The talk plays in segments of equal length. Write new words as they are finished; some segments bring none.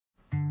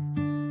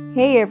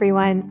Hey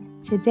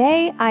everyone!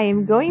 Today I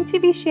am going to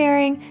be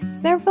sharing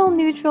several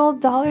neutral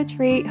Dollar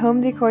Tree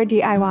home decor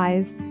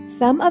DIYs.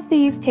 Some of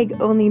these take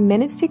only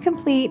minutes to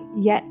complete,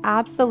 yet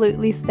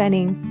absolutely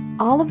stunning.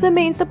 All of the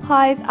main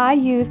supplies I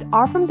used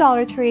are from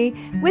Dollar Tree,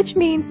 which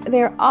means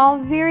they're all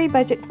very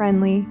budget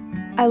friendly.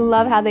 I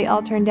love how they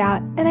all turned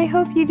out, and I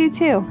hope you do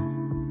too.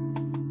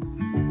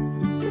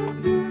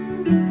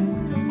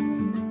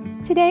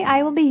 Today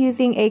I will be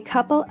using a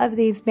couple of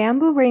these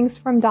bamboo rings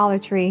from Dollar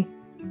Tree.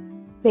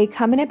 They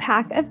come in a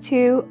pack of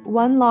 2,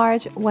 one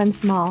large, one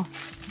small.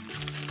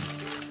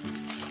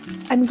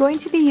 I'm going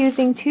to be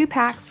using 2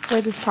 packs for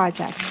this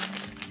project.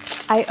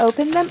 I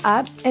opened them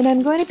up and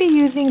I'm going to be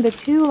using the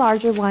 2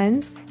 larger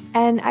ones,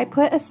 and I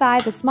put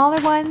aside the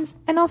smaller ones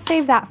and I'll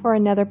save that for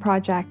another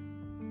project.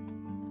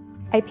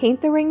 I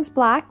paint the rings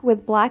black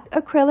with black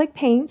acrylic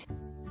paint.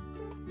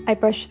 I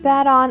brush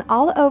that on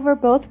all over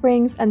both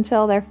rings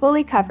until they're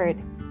fully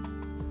covered.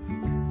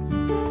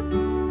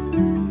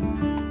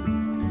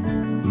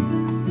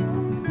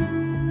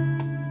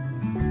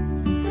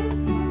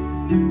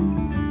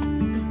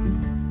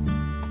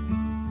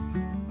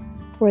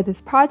 For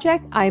this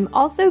project, I'm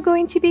also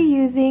going to be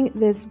using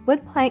this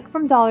wood plank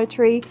from Dollar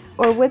Tree,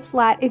 or wood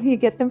slat if you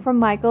get them from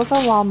Michael's or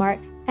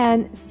Walmart,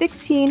 and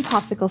 16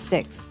 popsicle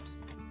sticks.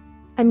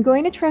 I'm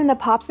going to trim the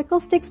popsicle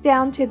sticks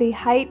down to the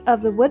height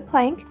of the wood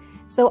plank,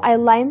 so I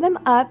line them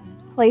up,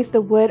 place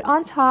the wood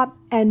on top,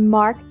 and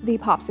mark the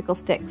popsicle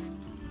sticks.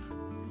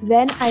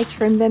 Then I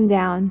trim them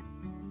down.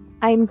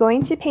 I'm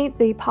going to paint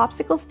the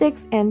popsicle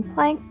sticks and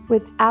plank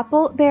with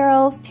Apple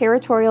Barrel's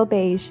Territorial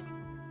Beige.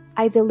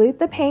 I dilute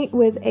the paint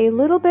with a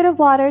little bit of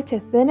water to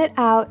thin it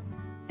out.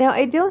 Now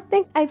I don't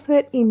think I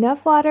put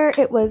enough water,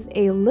 it was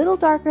a little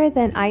darker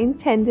than I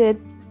intended,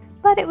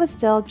 but it was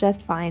still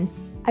just fine.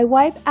 I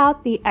wipe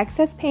out the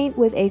excess paint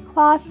with a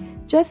cloth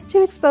just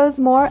to expose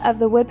more of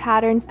the wood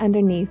patterns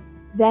underneath.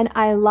 Then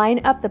I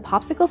line up the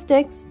popsicle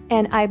sticks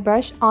and I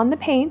brush on the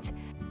paint.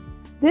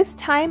 This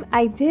time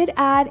I did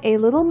add a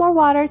little more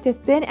water to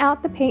thin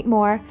out the paint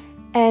more,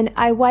 and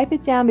I wipe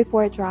it down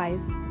before it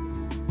dries.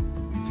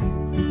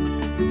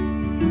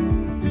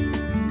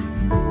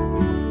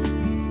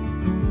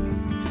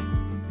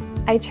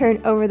 I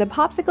turn over the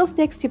popsicle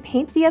sticks to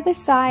paint the other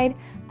side.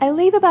 I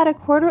leave about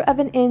 1/4 of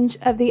an inch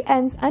of the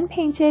ends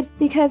unpainted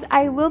because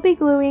I will be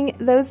gluing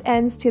those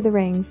ends to the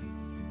rings.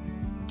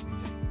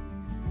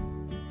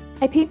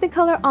 I paint the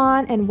color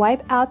on and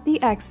wipe out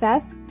the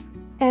excess,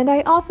 and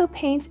I also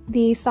paint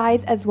the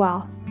sides as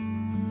well.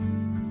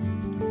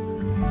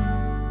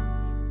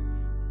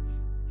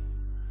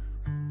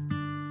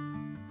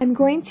 I'm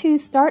going to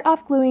start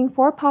off gluing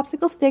 4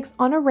 popsicle sticks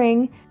on a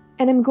ring,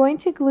 and I'm going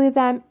to glue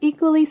them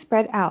equally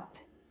spread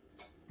out.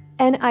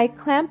 And I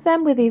clamp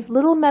them with these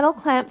little metal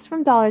clamps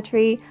from Dollar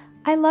Tree.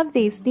 I love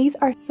these. These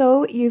are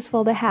so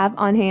useful to have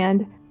on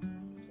hand.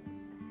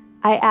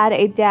 I add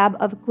a dab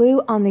of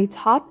glue on the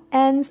top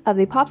ends of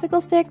the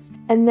popsicle sticks,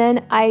 and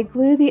then I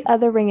glue the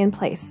other ring in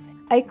place.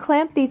 I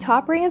clamp the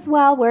top ring as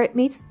well where it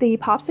meets the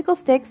popsicle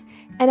sticks,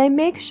 and I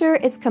make sure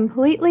it's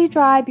completely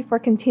dry before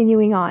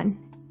continuing on.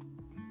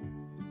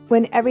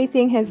 When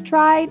everything has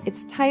dried,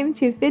 it's time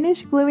to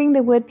finish gluing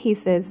the wood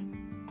pieces.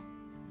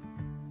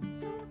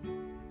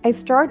 I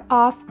start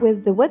off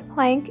with the wood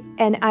plank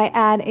and I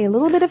add a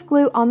little bit of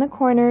glue on the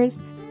corners.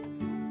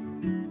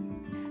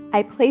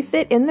 I place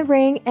it in the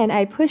ring and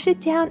I push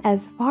it down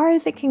as far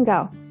as it can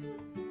go.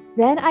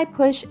 Then I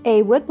push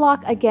a wood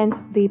block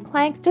against the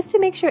plank just to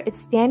make sure it's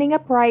standing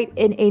upright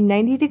in a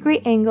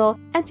 90-degree angle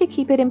and to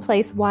keep it in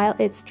place while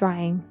it's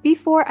drying.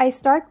 Before I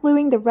start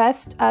gluing the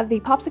rest of the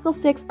popsicle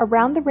sticks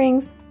around the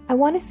rings, I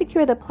want to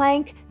secure the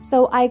plank,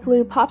 so I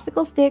glue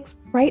popsicle sticks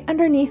right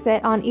underneath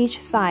it on each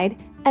side,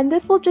 and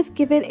this will just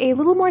give it a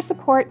little more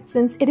support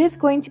since it is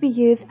going to be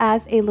used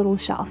as a little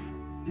shelf.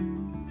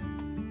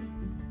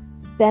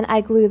 Then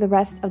I glue the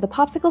rest of the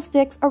popsicle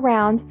sticks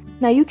around.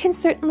 Now you can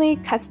certainly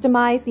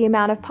customize the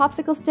amount of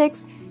popsicle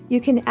sticks. You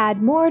can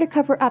add more to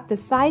cover up the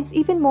sides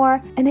even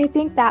more, and I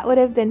think that would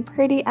have been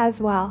pretty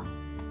as well.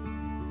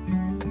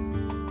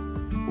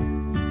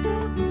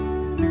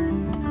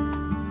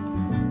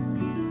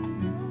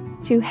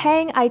 To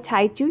hang, I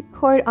tie jute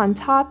cord on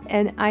top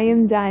and I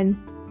am done.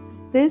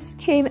 This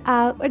came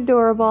out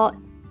adorable.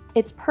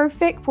 It's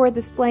perfect for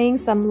displaying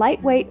some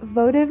lightweight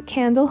votive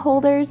candle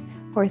holders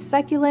or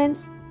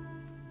succulents.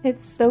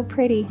 It's so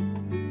pretty.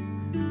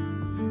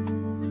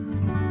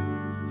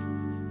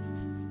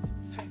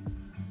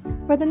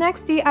 For the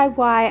next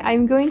DIY,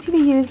 I'm going to be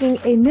using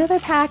another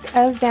pack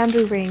of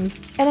bamboo rings,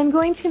 and I'm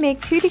going to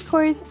make 2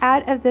 decors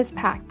out of this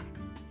pack.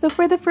 So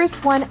for the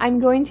first one, I'm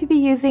going to be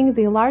using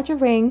the larger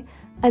ring,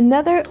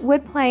 another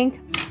wood plank,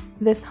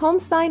 this home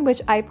sign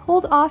which I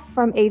pulled off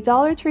from a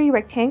Dollar Tree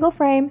rectangle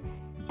frame,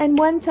 and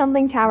 1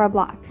 tumbling tower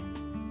block.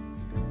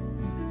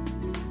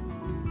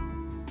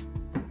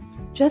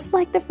 Just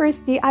like the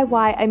first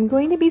DIY, I'm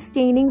going to be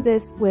staining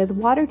this with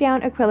watered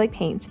down acrylic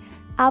paint,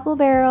 Apple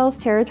Barrel's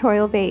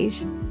Territorial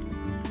Beige.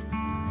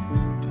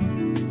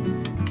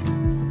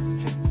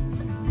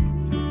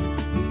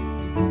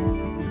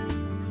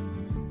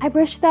 I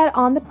brush that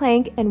on the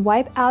plank and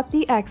wipe out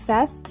the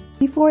excess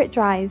before it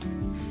dries.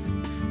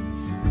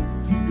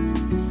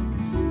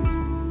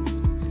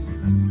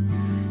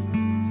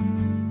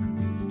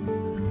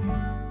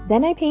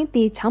 Then I paint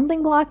the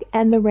tumbling block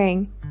and the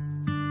ring.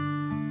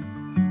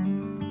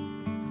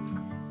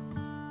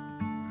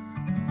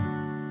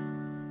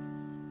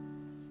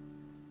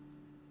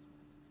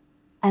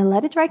 I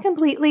let it dry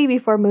completely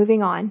before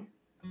moving on.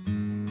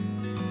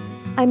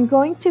 I'm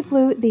going to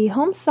glue the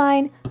home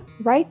sign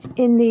right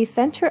in the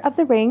center of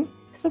the ring.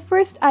 So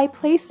first I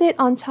place it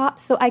on top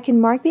so I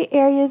can mark the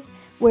areas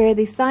where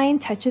the sign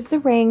touches the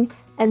ring,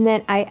 and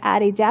then I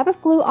add a dab of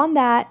glue on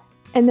that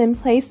and then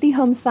place the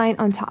home sign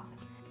on top.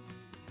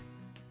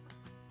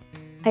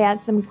 I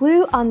add some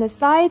glue on the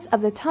sides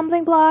of the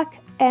tumbling block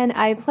and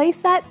I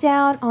place that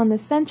down on the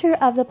center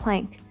of the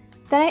plank.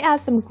 Then I add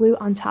some glue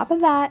on top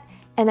of that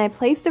and I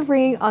place the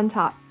ring on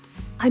top.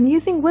 I'm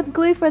using wood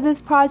glue for this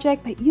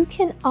project, but you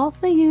can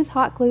also use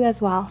hot glue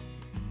as well.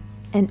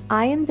 And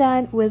I am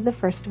done with the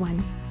first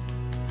one.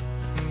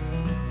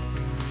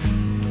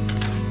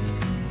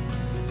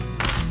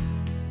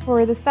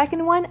 For the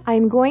second one,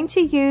 I'm going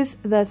to use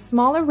the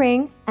smaller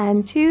ring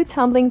and 2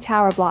 tumbling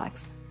tower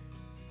blocks.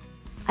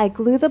 I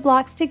glue the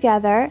blocks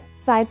together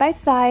side by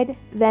side,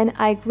 then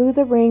I glue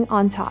the ring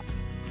on top.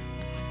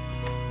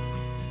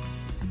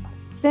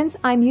 Since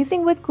I'm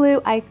using wood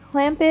glue, I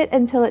clamp it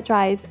until it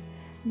dries.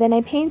 Then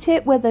I paint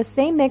it with the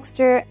same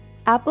mixture,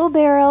 Apple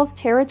Barrel's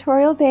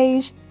Territorial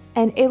Beige,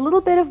 and a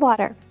little bit of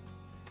water.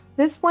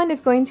 This one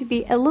is going to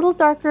be a little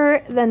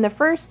darker than the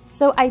first,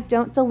 so I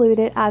don't dilute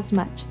it as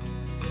much.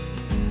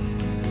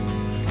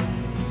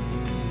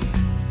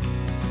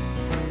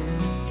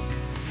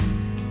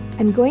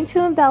 I'm going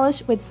to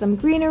embellish with some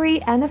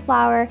greenery and a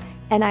flower,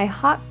 and I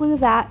hot glue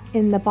that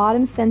in the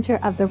bottom center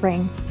of the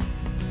ring.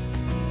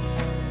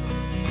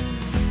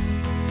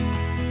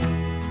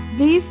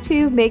 These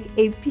two make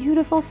a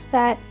beautiful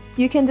set.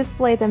 You can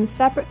display them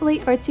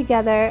separately or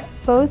together.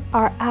 Both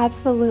are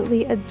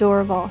absolutely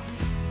adorable.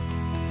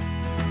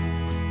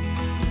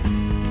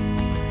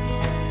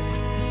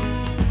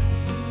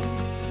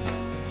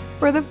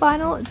 For the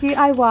final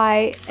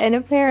DIY, and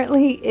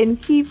apparently in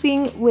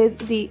keeping with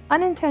the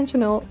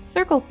unintentional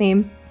circle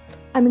theme,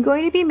 I'm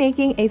going to be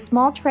making a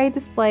small tray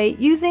display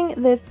using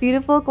this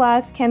beautiful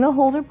glass candle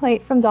holder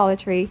plate from Dollar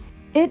Tree.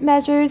 It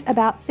measures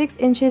about 6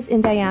 inches in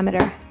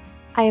diameter.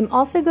 I am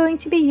also going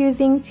to be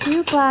using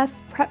 2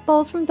 glass prep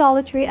bowls from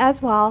Dollar Tree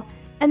as well,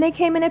 and they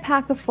came in a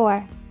pack of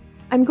 4.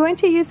 I'm going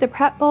to use the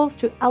prep bowls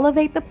to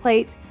elevate the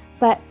plate,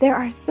 but there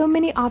are so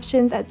many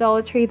options at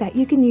Dollar Tree that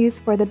you can use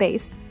for the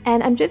base.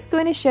 And I'm just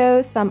going to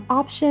show some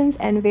options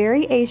and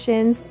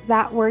variations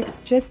that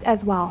works just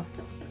as well.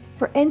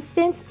 For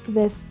instance,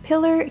 this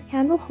pillar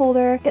candle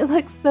holder, it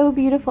looks so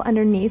beautiful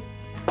underneath.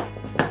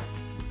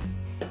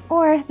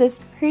 Or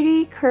this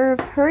pretty curved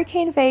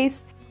hurricane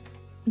vase,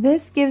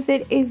 this gives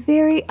it a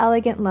very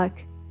elegant look.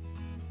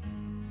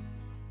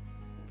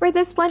 For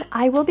this one,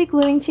 I will be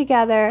gluing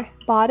together,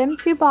 bottom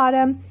to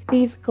bottom,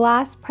 these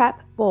glass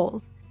prep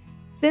bowls.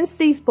 Since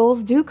these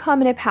bowls do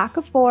come in a pack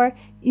of 4,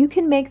 you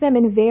can make them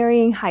in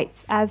varying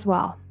heights as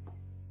well.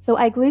 So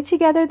I glue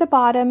together the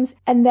bottoms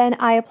and then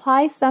I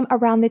apply some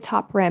around the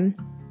top rim.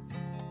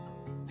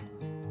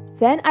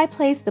 Then I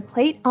place the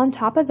plate on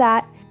top of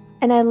that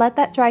and I let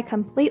that dry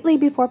completely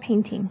before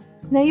painting.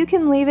 Now you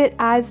can leave it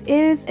as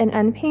is and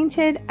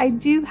unpainted. I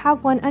do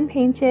have one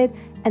unpainted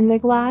and the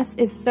glass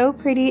is so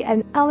pretty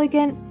and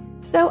elegant,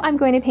 so I'm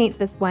going to paint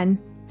this one.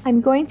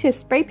 I'm going to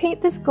spray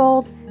paint this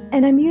gold,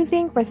 and I'm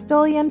using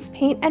Rust-Oleum's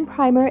paint and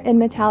primer in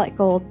metallic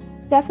gold.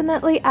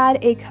 Definitely add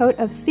a coat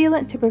of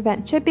sealant to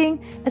prevent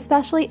chipping,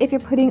 especially if you're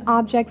putting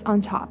objects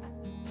on top.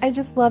 I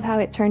just love how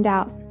it turned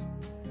out.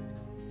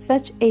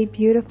 Such a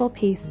beautiful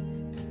piece.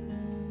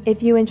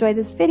 If you enjoyed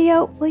this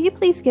video, will you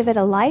please give it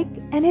a like?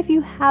 And if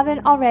you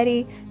haven't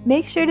already,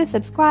 make sure to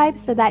subscribe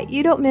so that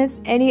you don't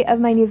miss any of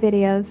my new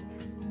videos.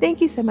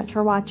 Thank you so much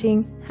for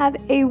watching. Have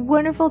a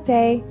wonderful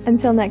day.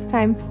 Until next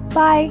time,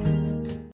 bye!